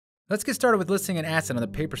Let's get started with listing an asset on the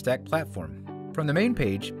Paperstac platform. From the main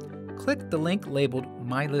page, click the link labeled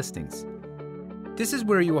My Listings. This is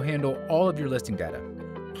where you will handle all of your listing data.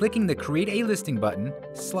 Clicking the Create a Listing button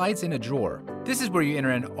slides in a drawer. This is where you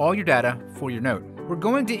enter in all your data for your note. We're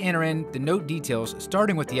going to enter in the note details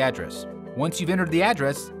starting with the address. Once you've entered the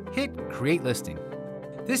address, hit Create Listing.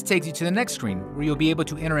 This takes you to the next screen where you'll be able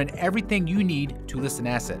to enter in everything you need to list an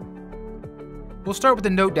asset. We'll start with the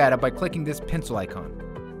note data by clicking this pencil icon.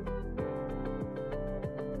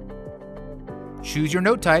 Choose your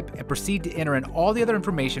note type and proceed to enter in all the other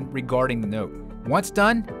information regarding the note. Once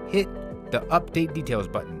done, hit the Update Details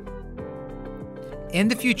button. In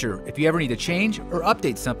the future, if you ever need to change or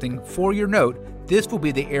update something for your note, this will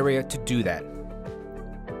be the area to do that.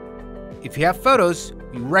 If you have photos,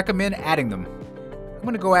 we recommend adding them. I'm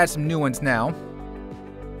going to go add some new ones now.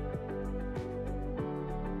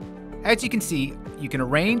 As you can see, you can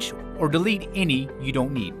arrange or delete any you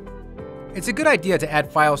don't need. It's a good idea to add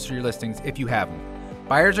files to your listings if you have them.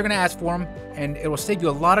 Buyers are going to ask for them, and it will save you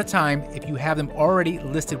a lot of time if you have them already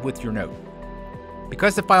listed with your note.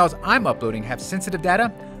 Because the files I'm uploading have sensitive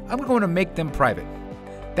data, I'm going to make them private.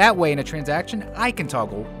 That way in a transaction, I can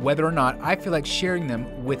toggle whether or not I feel like sharing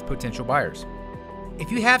them with potential buyers.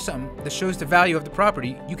 If you have something that shows the value of the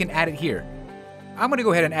property, you can add it here. I'm going to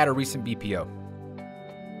go ahead and add a recent BPO.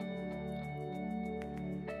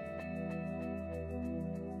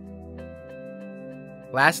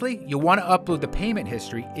 Lastly, you'll want to upload the payment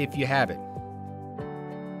history if you have it.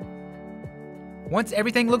 Once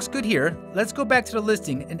everything looks good here, let's go back to the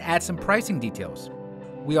listing and add some pricing details.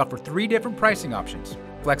 We offer 3 different pricing options: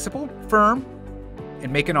 flexible, firm,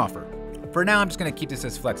 and make an offer. For now, I'm just going to keep this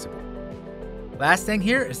as flexible. Last thing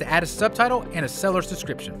here is to add a subtitle and a seller's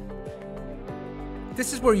description.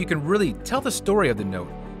 This is where you can really tell the story of the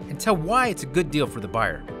note and tell why it's a good deal for the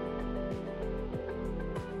buyer.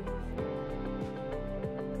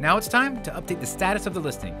 Now it's time to update the status of the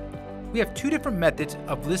listing. We have 2 different methods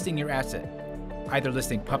of listing your asset, either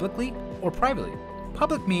listing publicly or privately.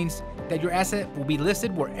 Public means that your asset will be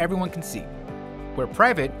listed where everyone can see. Where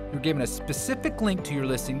private, you're given a specific link to your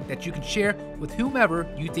listing that you can share with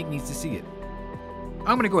whomever you think needs to see it.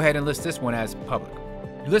 I'm going to go ahead and list this one as public.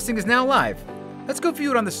 Your listing is now live. Let's go view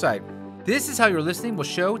it on the site. This is how your listing will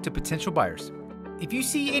show to potential buyers. If you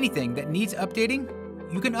see anything that needs updating,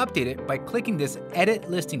 you can update it by clicking this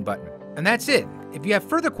Edit Listing button. And that's it. If you have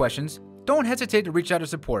further questions, don't hesitate to reach out to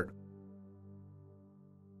support.